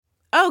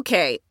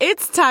Okay,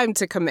 it's time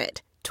to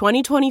commit.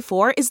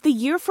 2024 is the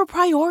year for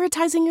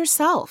prioritizing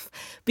yourself.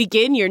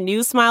 Begin your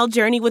new smile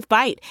journey with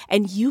Byte,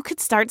 and you could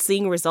start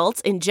seeing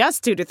results in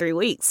just 2 to 3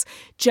 weeks.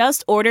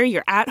 Just order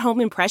your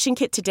at-home impression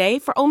kit today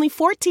for only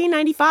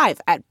 $14.95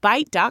 at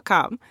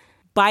Byte.com.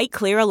 Byte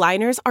Clear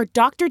aligners are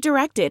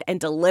doctor-directed and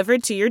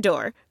delivered to your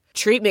door.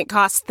 Treatment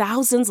costs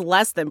thousands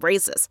less than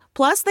braces.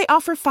 Plus, they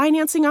offer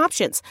financing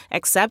options,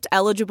 accept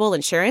eligible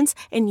insurance,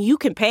 and you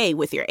can pay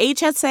with your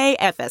HSA,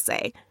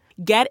 FSA.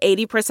 Get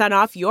 80%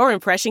 off your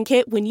impression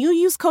kit when you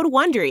use code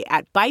WONDERY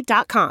at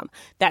Byte.com.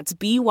 That's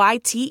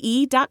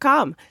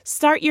BYTE.com.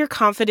 Start your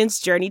confidence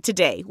journey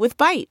today with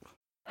Byte.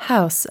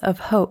 House of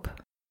Hope.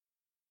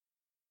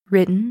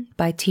 Written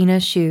by Tina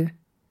Xu.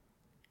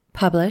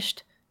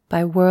 Published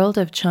by World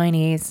of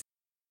Chinese.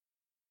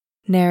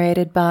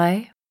 Narrated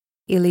by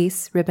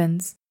Elise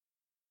Ribbons.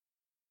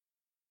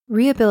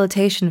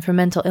 Rehabilitation for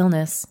mental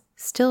illness,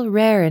 still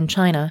rare in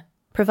China,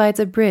 provides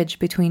a bridge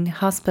between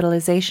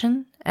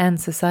hospitalization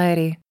and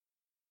society.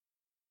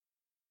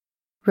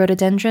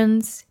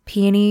 Rhododendrons,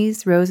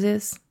 peonies,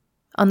 roses.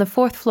 On the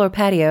 4th floor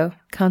patio,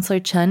 Counselor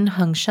Chen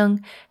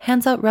Hengsheng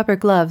hands out rubber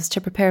gloves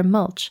to prepare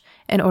mulch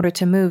in order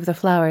to move the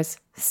flowers,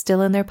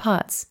 still in their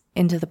pots,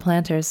 into the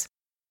planters.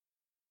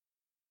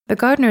 The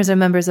gardeners are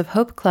members of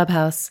Hope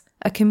Clubhouse,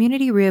 a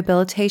community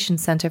rehabilitation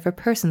center for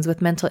persons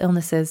with mental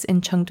illnesses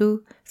in Chengdu,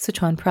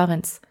 Sichuan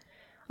province.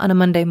 On a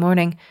Monday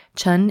morning,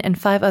 Chen and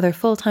 5 other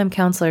full-time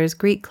counselors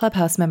greet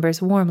Clubhouse members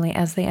warmly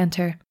as they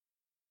enter.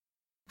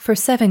 For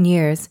 7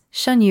 years,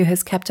 Shen Yu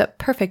has kept up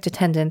perfect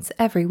attendance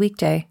every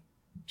weekday.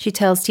 She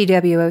tells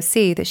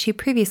TWOC that she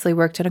previously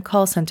worked in a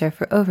call center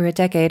for over a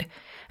decade,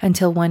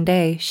 until one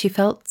day she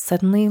felt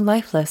suddenly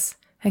lifeless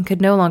and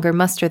could no longer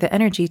muster the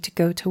energy to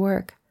go to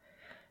work.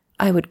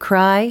 I would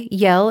cry,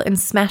 yell, and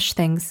smash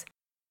things.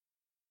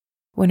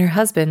 When her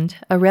husband,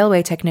 a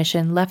railway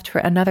technician, left for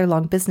another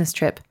long business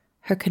trip,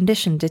 her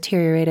condition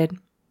deteriorated.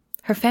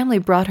 Her family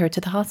brought her to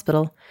the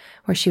hospital,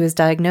 where she was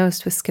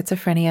diagnosed with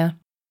schizophrenia.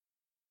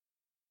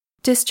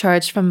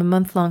 Discharged from a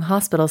month-long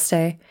hospital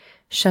stay,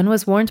 Shen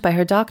was warned by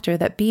her doctor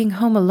that being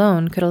home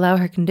alone could allow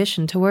her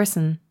condition to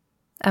worsen.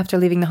 After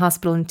leaving the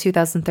hospital in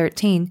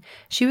 2013,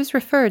 she was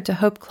referred to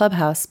Hope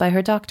Clubhouse by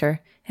her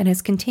doctor and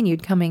has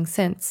continued coming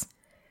since.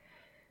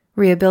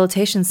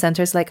 Rehabilitation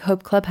centers like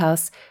Hope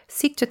Clubhouse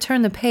seek to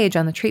turn the page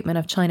on the treatment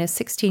of China's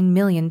 16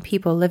 million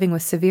people living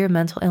with severe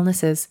mental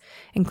illnesses,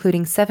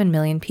 including 7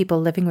 million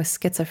people living with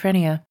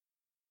schizophrenia.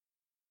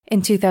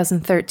 In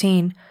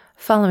 2013,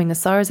 following the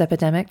SARS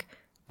epidemic,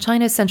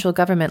 China's central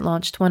government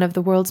launched one of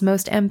the world's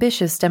most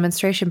ambitious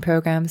demonstration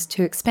programs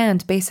to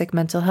expand basic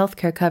mental health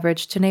care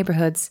coverage to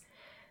neighborhoods.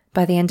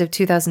 By the end of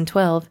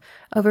 2012,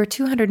 over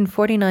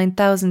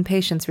 249,000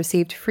 patients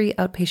received free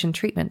outpatient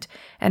treatment,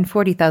 and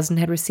 40,000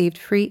 had received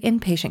free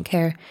inpatient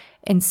care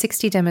in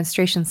 60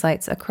 demonstration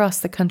sites across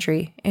the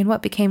country in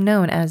what became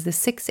known as the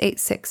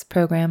 686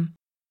 program.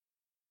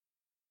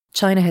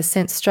 China has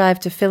since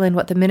strived to fill in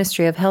what the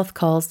Ministry of Health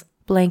calls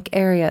blank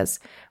areas,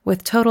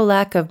 with total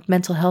lack of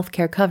mental health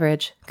care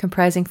coverage,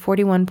 comprising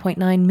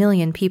 41.9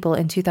 million people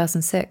in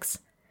 2006.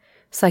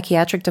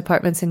 Psychiatric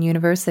departments in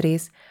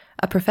universities,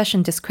 a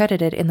profession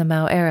discredited in the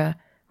Mao era,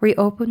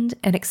 reopened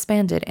and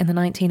expanded in the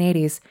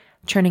 1980s,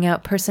 churning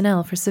out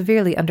personnel for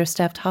severely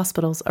understaffed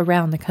hospitals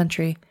around the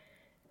country.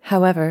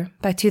 However,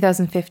 by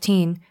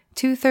 2015,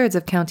 2/3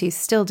 of counties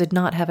still did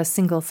not have a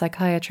single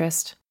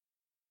psychiatrist.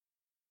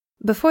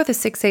 Before the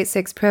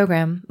 686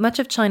 program, much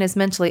of China's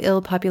mentally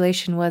ill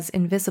population was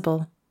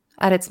invisible.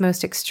 At its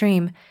most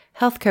extreme,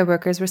 healthcare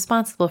workers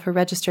responsible for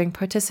registering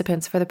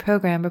participants for the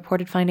program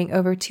reported finding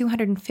over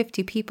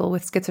 250 people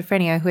with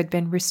schizophrenia who had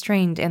been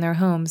restrained in their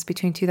homes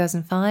between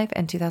 2005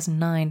 and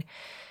 2009,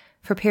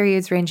 for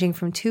periods ranging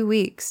from 2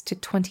 weeks to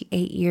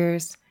 28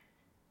 years.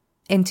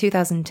 In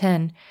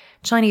 2010,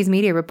 Chinese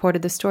media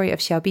reported the story of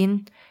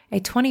Xiaobin, a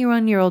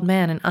 21-year-old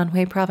man in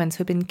Anhui province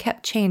who had been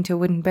kept chained to a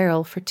wooden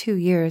barrel for 2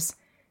 years.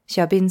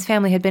 Xiaobin's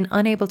family had been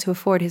unable to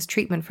afford his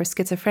treatment for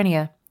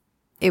schizophrenia.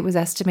 It was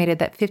estimated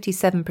that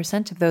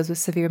 57% of those with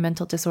severe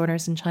mental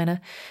disorders in China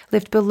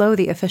lived below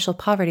the official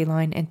poverty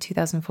line in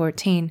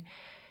 2014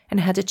 and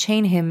had to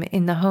chain him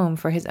in the home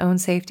for his own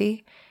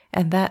safety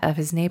and that of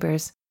his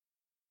neighbors.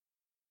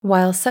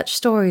 While such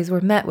stories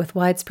were met with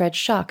widespread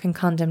shock and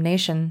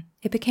condemnation,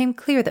 it became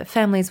clear that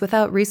families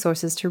without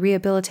resources to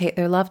rehabilitate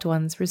their loved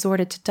ones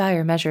resorted to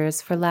dire measures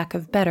for lack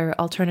of better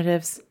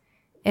alternatives.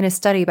 In a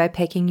study by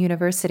Peking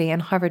University and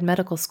Harvard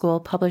Medical School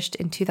published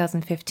in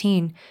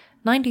 2015,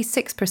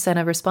 96%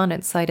 of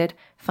respondents cited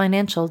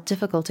financial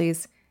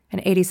difficulties,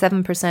 and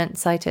 87%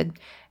 cited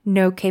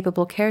no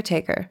capable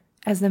caretaker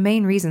as the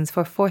main reasons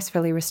for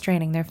forcefully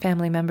restraining their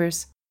family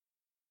members.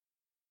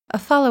 A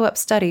follow-up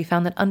study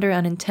found that under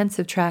an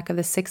intensive track of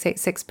the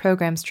 686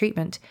 program's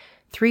treatment,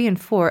 3 in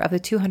 4 of the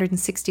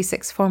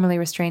 266 formerly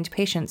restrained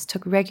patients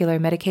took regular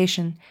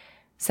medication,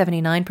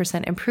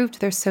 79% improved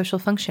their social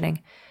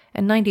functioning,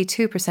 and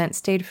 92%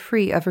 stayed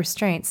free of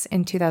restraints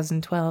in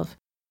 2012.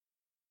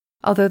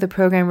 Although the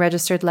program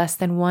registered less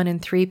than 1 in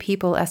 3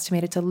 people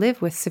estimated to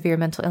live with severe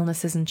mental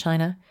illnesses in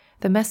China,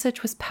 The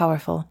message was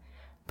powerful.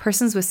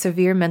 Persons with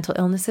severe mental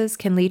illnesses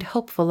can lead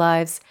hopeful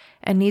lives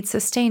and need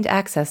sustained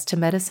access to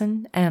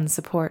medicine and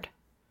support.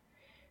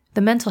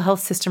 The mental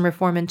health system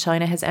reform in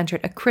China has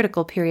entered a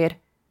critical period,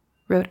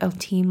 wrote a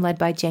team led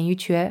by Jian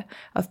Yuque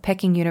of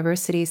Peking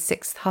University's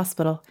 6th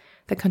Hospital,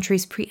 the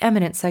country's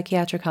preeminent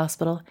psychiatric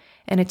hospital,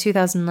 in a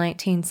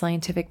 2019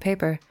 scientific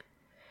paper.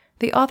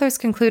 The authors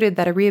concluded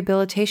that a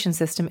rehabilitation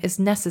system is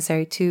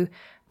necessary to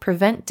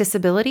prevent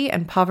disability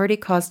and poverty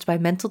caused by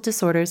mental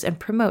disorders and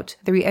promote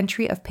the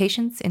re-entry of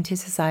patients into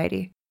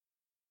society.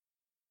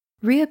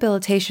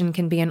 Rehabilitation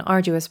can be an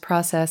arduous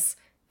process,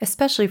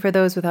 especially for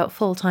those without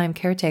full-time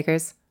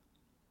caretakers.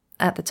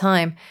 At the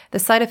time, the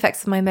side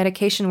effects of my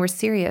medication were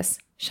serious,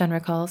 Shen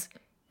recalls.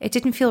 It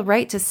didn't feel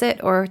right to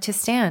sit or to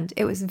stand.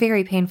 It was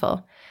very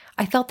painful.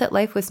 I felt that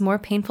life was more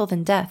painful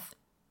than death.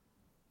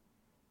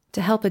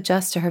 To help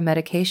adjust to her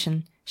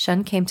medication,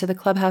 Shen came to the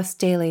clubhouse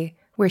daily,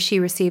 where she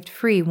received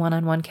free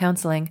one-on-one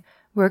counseling,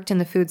 worked in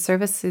the food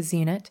services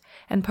unit,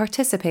 and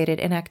participated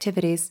in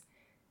activities.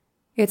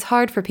 It's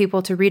hard for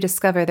people to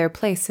rediscover their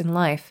place in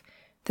life.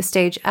 The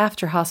stage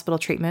after hospital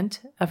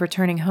treatment, of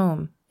returning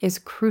home, is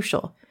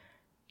crucial,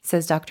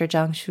 says Dr.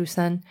 Zhang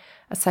Shusen,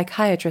 a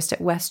psychiatrist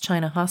at West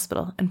China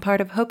Hospital and part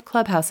of Hope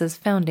Clubhouse's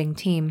founding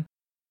team.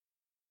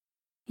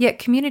 Yet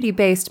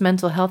community-based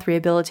mental health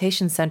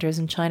rehabilitation centers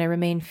in China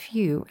remain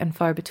few and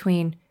far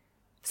between.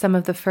 Some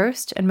of the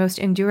first and most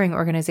enduring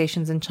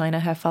organizations in China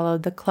have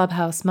followed the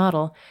Clubhouse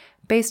model,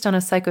 based on a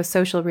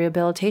psychosocial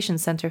rehabilitation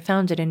center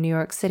founded in New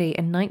York City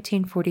in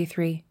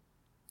 1943.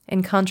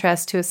 In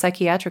contrast to a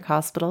psychiatric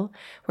hospital,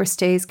 where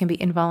stays can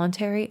be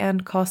involuntary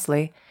and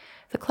costly,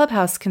 the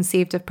Clubhouse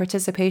conceived of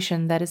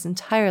participation that is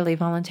entirely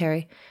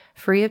voluntary,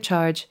 free of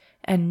charge,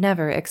 and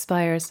never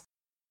expires.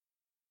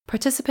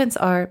 Participants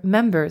are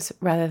members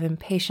rather than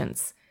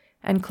patients,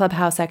 and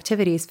Clubhouse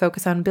activities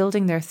focus on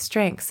building their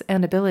strengths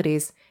and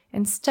abilities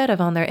instead of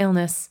on their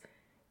illness.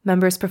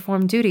 Members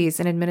perform duties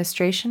in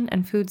administration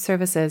and food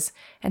services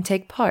and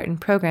take part in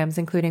programs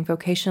including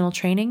vocational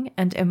training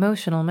and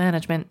emotional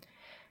management.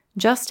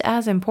 Just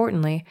as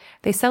importantly,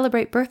 they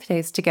celebrate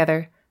birthdays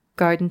together,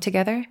 garden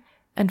together,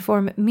 and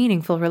form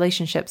meaningful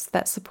relationships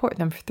that support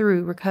them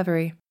through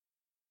recovery.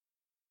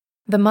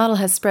 The model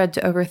has spread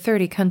to over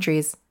 30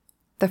 countries.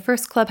 The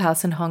first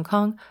clubhouse in Hong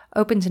Kong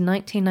opened in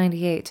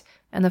 1998,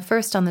 and the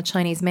first on the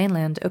Chinese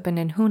mainland opened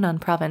in Hunan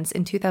Province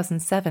in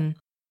 2007.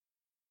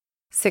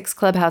 6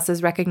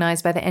 clubhouses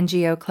recognized by the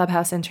NGO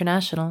Clubhouse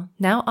International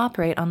now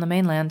operate on the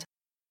mainland,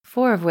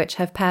 4 of which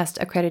have passed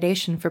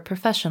accreditation for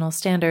professional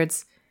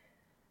standards.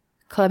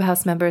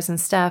 Clubhouse members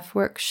and staff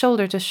work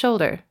shoulder to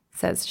shoulder,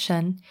 says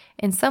Shen.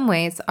 In some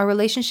ways, our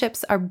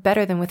relationships are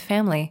better than with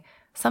family.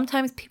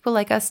 Sometimes people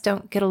like us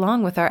don't get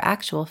along with our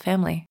actual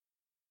family.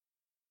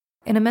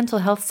 In a mental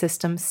health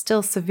system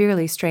still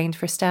severely strained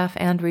for staff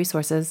and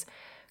resources,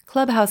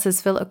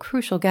 clubhouses fill a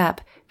crucial gap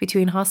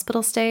between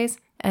hospital stays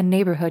and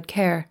neighborhood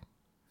care.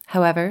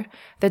 However,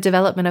 the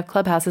development of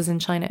clubhouses in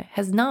China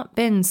has not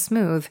been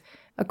smooth,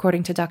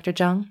 according to Dr.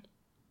 Zhang.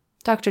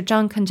 Dr.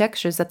 Zhang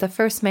conjectures that the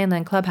first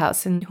mainland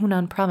clubhouse in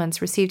Hunan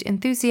Province received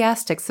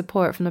enthusiastic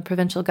support from the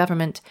provincial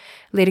government,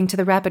 leading to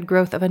the rapid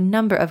growth of a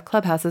number of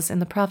clubhouses in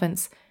the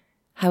province.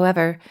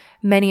 However,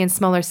 many in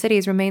smaller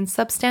cities remain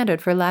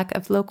substandard for lack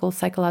of local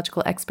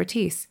psychological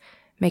expertise,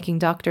 making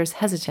doctors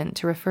hesitant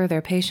to refer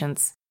their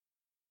patients.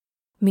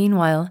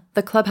 Meanwhile,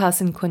 the clubhouse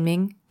in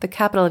Kunming, the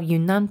capital of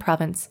Yunnan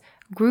Province,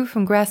 grew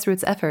from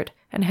grassroots effort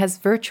and has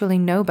virtually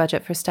no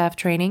budget for staff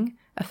training,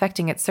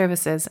 affecting its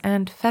services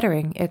and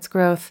fettering its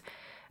growth.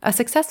 A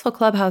successful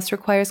clubhouse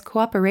requires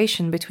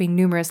cooperation between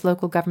numerous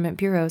local government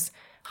bureaus,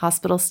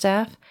 hospital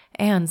staff,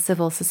 and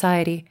civil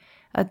society,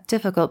 a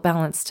difficult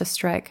balance to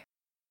strike.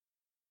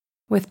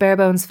 With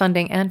bare-bones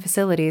funding and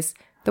facilities,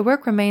 the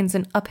work remains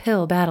an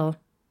uphill battle.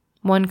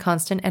 One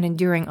constant and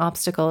enduring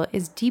obstacle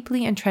is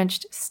deeply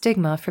entrenched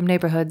stigma from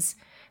neighborhoods,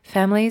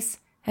 families,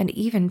 and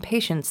even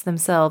patients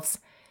themselves.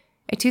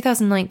 A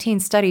 2019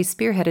 study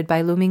spearheaded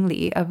by Lu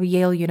Mingli of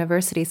Yale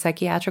University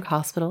Psychiatric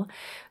Hospital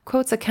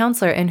quotes a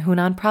counselor in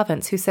Hunan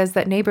Province who says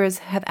that neighbors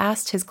have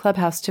asked his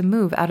clubhouse to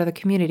move out of the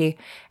community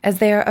as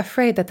they are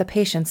afraid that the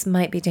patients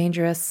might be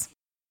dangerous.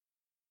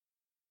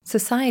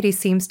 Society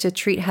seems to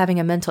treat having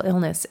a mental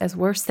illness as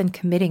worse than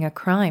committing a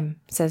crime,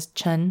 says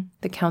Chen,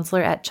 the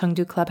counselor at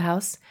Chengdu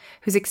Clubhouse,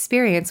 whose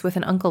experience with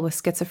an uncle with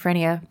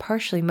schizophrenia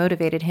partially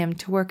motivated him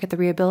to work at the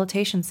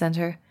rehabilitation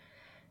center.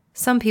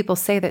 Some people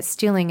say that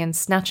stealing and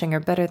snatching are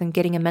better than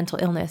getting a mental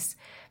illness,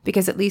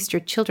 because at least your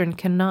children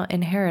cannot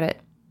inherit it.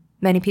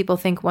 Many people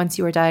think once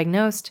you are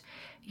diagnosed,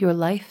 your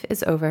life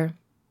is over.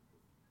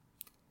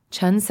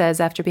 Chen says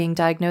after being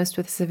diagnosed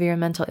with severe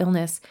mental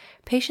illness,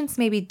 patients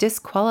may be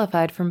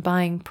disqualified from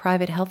buying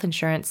private health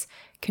insurance,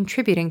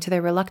 contributing to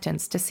their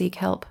reluctance to seek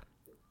help.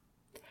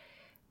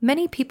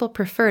 Many people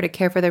prefer to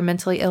care for their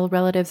mentally ill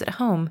relatives at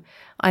home,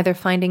 either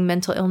finding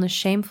mental illness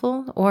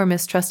shameful or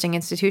mistrusting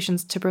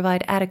institutions to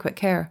provide adequate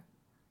care.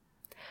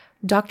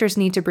 Doctors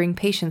need to bring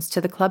patients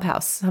to the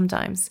clubhouse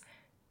sometimes,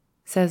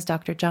 says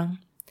Dr. Zhang.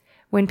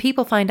 When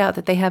people find out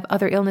that they have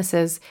other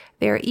illnesses,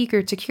 they are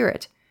eager to cure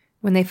it.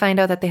 When they find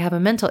out that they have a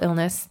mental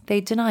illness,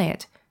 they deny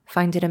it,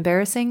 find it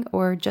embarrassing,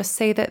 or just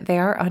say that they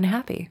are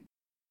unhappy.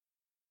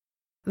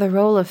 The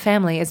role of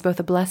family is both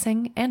a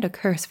blessing and a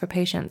curse for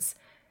patients.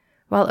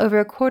 While over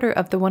a quarter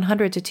of the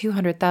 100 to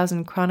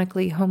 200,000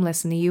 chronically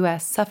homeless in the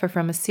U.S. suffer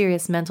from a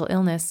serious mental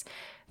illness,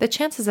 the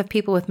chances of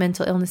people with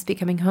mental illness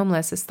becoming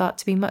homeless is thought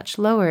to be much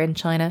lower in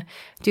China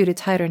due to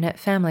tighter-knit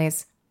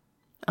families.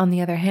 On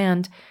the other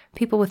hand,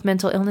 people with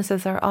mental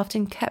illnesses are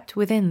often kept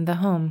within the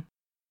home.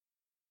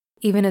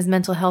 Even as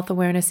mental health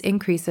awareness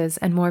increases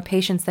and more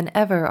patients than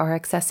ever are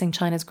accessing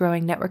China's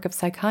growing network of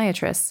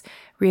psychiatrists,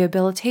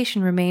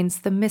 rehabilitation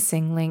remains the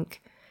missing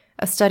link.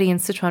 A study in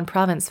Sichuan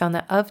province found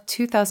that of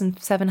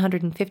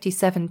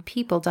 2,757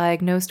 people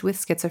diagnosed with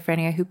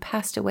schizophrenia who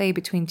passed away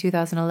between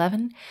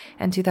 2011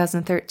 and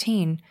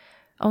 2013,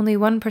 only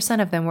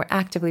 1% of them were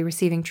actively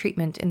receiving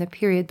treatment in the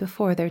period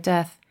before their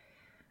death.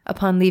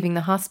 Upon leaving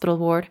the hospital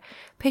ward,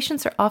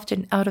 patients are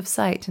often out of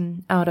sight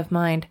and out of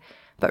mind,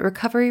 but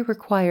recovery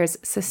requires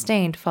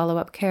sustained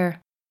follow-up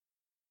care.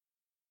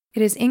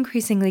 It is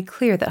increasingly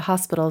clear that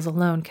hospitals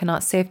alone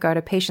cannot safeguard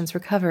a patient's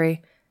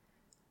recovery.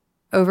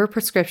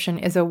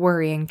 Overprescription is a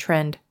worrying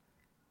trend.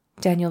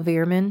 Daniel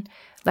Veerman,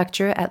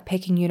 lecturer at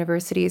Peking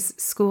University's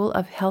School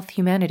of Health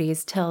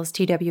Humanities, tells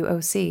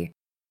TWOC.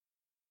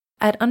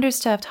 At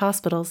understaffed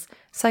hospitals,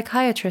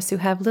 psychiatrists who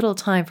have little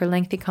time for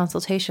lengthy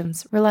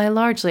consultations rely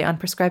largely on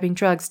prescribing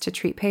drugs to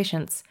treat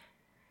patients.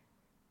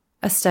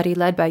 A study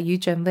led by Yu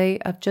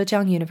Zhenwei of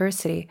Zhejiang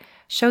University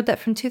showed that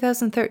from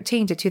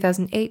 2013 to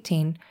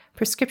 2018,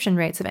 prescription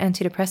rates of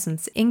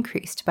antidepressants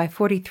increased by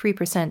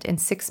 43% in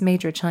 6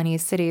 major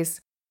Chinese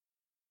cities.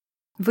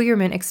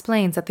 Veerman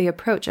explains that the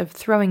approach of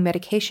throwing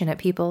medication at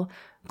people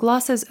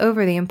glosses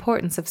over the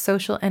importance of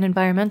social and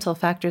environmental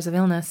factors of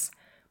illness.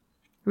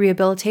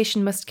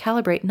 Rehabilitation must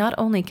calibrate not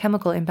only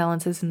chemical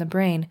imbalances in the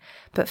brain,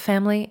 but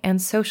family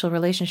and social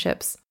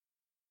relationships.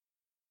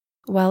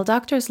 While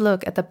doctors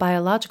look at the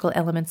biological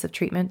elements of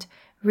treatment,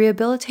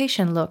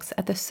 rehabilitation looks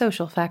at the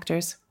social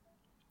factors.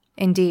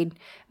 Indeed,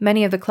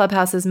 many of the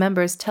clubhouse's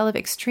members tell of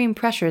extreme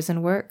pressures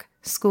in work,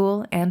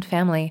 school, and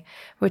family,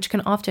 which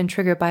can often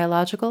trigger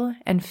biological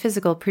and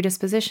physical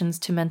predispositions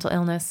to mental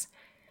illness.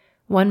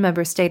 One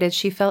member stated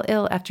she fell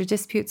ill after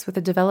disputes with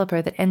a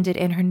developer that ended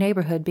in her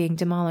neighborhood being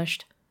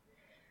demolished.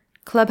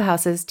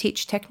 Clubhouses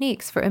teach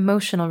techniques for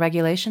emotional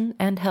regulation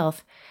and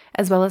health,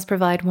 as well as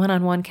provide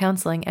one-on-one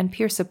counseling and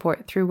peer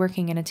support through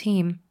working in a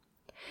team.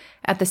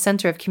 At the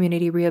center of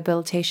community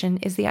rehabilitation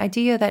is the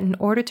idea that in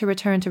order to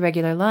return to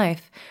regular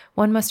life,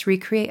 one must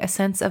recreate a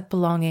sense of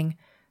belonging,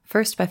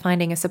 first by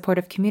finding a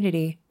supportive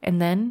community,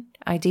 and then,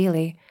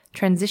 ideally,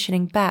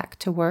 transitioning back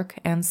to work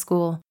and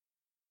school.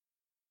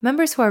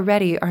 Members who are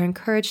ready are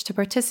encouraged to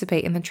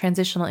participate in the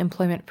Transitional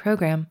Employment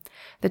Program.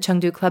 The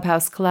Chengdu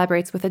Clubhouse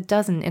collaborates with a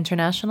dozen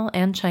international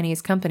and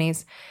Chinese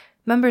companies.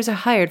 Members are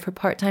hired for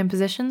part-time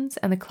positions,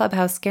 and the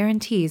clubhouse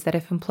guarantees that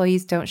if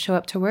employees don't show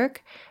up to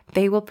work,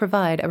 they will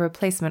provide a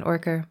replacement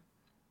worker.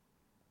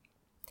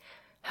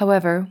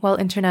 However, while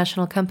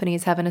international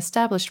companies have an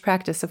established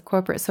practice of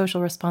corporate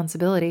social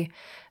responsibility,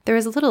 there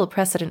is little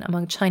precedent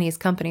among Chinese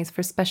companies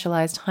for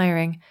specialized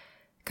hiring.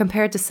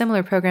 Compared to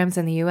similar programs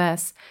in the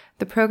U.S.,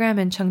 the program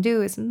in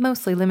Chengdu is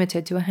mostly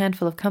limited to a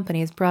handful of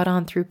companies brought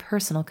on through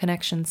personal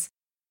connections.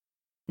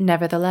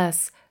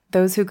 Nevertheless,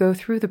 those who go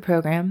through the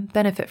program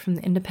benefit from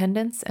the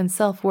independence and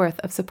self-worth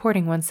of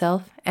supporting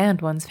oneself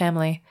and one's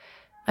family.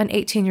 An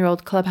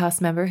 18-year-old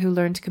clubhouse member who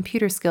learned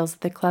computer skills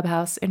at the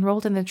clubhouse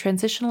enrolled in the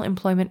Transitional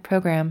Employment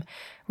Program,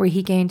 where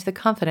he gained the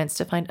confidence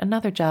to find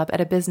another job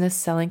at a business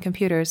selling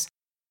computers.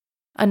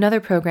 Another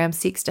program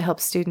seeks to help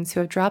students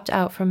who have dropped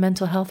out for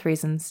mental health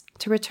reasons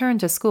to return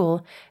to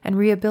school and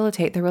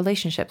rehabilitate their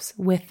relationships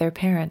with their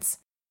parents.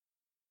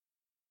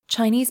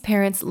 Chinese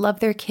parents love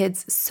their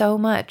kids so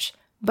much,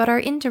 but are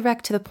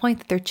indirect to the point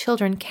that their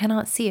children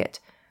cannot see it,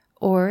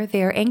 or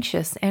they are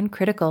anxious and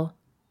critical,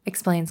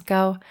 explains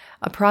Gao,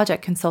 a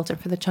project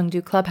consultant for the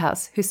Chengdu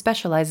Clubhouse who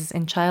specializes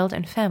in child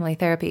and family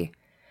therapy.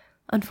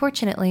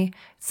 Unfortunately,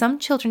 some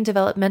children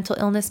develop mental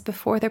illness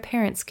before their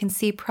parents can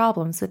see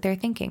problems with their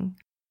thinking.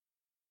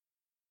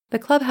 The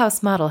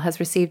clubhouse model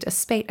has received a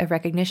spate of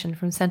recognition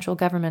from central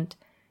government.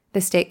 The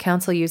State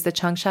Council used the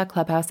Changsha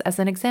Clubhouse as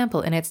an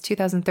example in its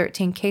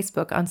 2013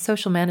 casebook on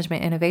social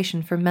management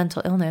innovation for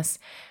mental illness,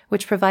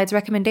 which provides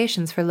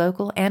recommendations for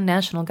local and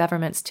national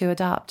governments to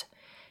adopt.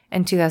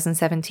 In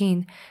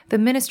 2017, the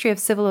Ministry of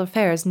Civil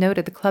Affairs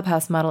noted the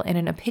clubhouse model in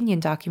an opinion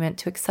document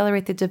to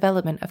accelerate the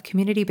development of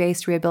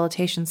community-based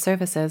rehabilitation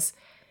services.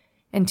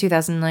 In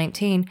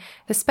 2019,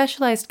 the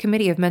Specialized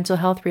Committee of Mental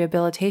Health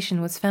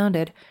Rehabilitation was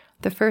founded,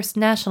 the first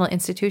national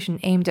institution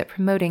aimed at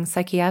promoting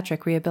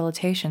psychiatric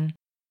rehabilitation.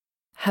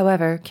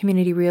 However,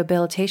 community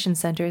rehabilitation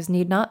centers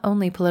need not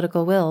only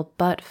political will,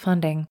 but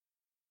funding.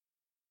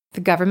 The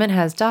government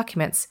has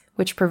documents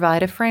which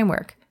provide a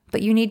framework,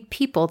 but you need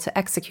people to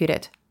execute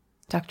it,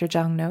 Dr.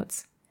 Zhang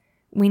notes.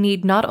 We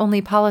need not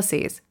only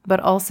policies, but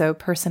also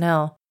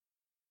personnel.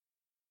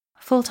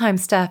 Full-time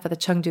staff at the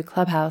Chengdu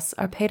Clubhouse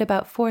are paid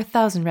about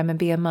 4,000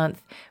 renminbi a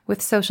month,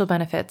 with social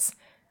benefits.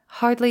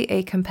 hardly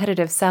a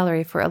competitive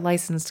salary for a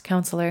licensed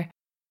counselor.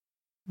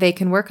 They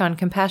can work on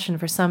compassion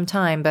for some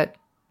time, but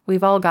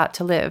we've all got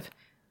to live.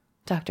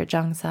 Dr.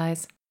 Zhang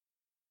sighs.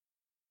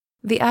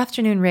 The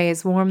afternoon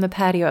rays warm the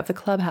patio of the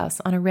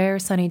clubhouse on a rare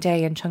sunny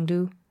day in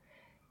Chengdu.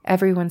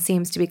 Everyone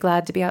seems to be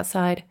glad to be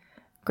outside,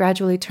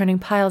 gradually turning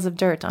piles of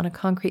dirt on a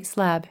concrete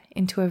slab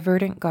into a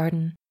verdant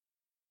garden.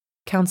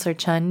 Counselor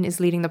Chen is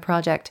leading the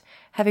project,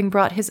 having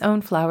brought his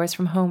own flowers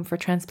from home for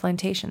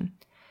transplantation.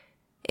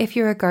 If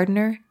you're a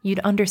gardener, you'd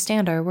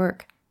understand our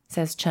work,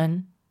 says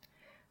Chen.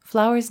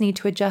 Flowers need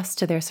to adjust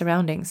to their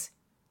surroundings.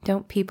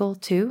 Don't people,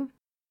 too?